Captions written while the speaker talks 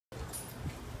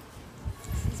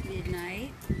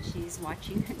She's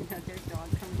watching another dog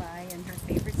come by and her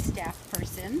favorite staff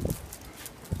person.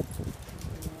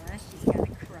 Yeah, she's got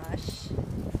a crush.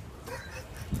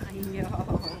 I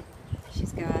know.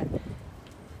 She's got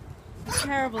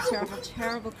terrible, terrible,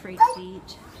 terrible crate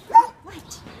feet.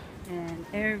 What? And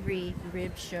every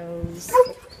rib shows.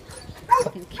 You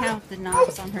can count the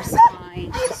knobs on her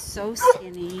spine. She's so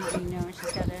skinny. You know,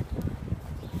 she's got a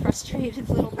frustrated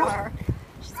little bark.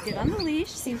 She's good on the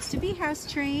leash. Seems to be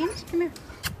house trained. Come here.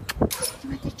 Do you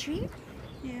want the treat?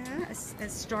 Yeah. As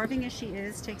starving as she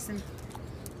is, takes him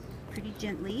pretty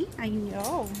gently. I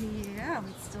know. Yeah.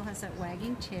 But still has that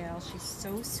wagging tail. She's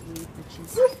so sweet, but she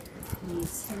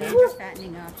needs major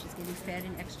fattening up. She's getting fed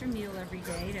an extra meal every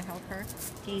day to help her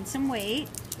gain some weight.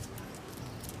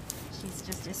 She's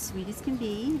just as sweet as can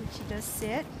be. She does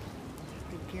sit.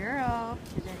 Good girl.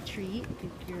 To that treat.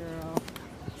 Good girl.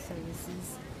 So this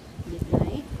is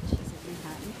midnight. She's at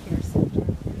Manhattan Care Center.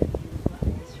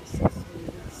 She's so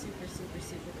sweet. Super, super,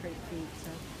 super great feet.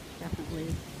 So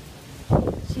definitely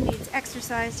she needs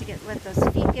exercise to let those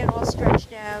feet get all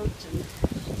stretched out. And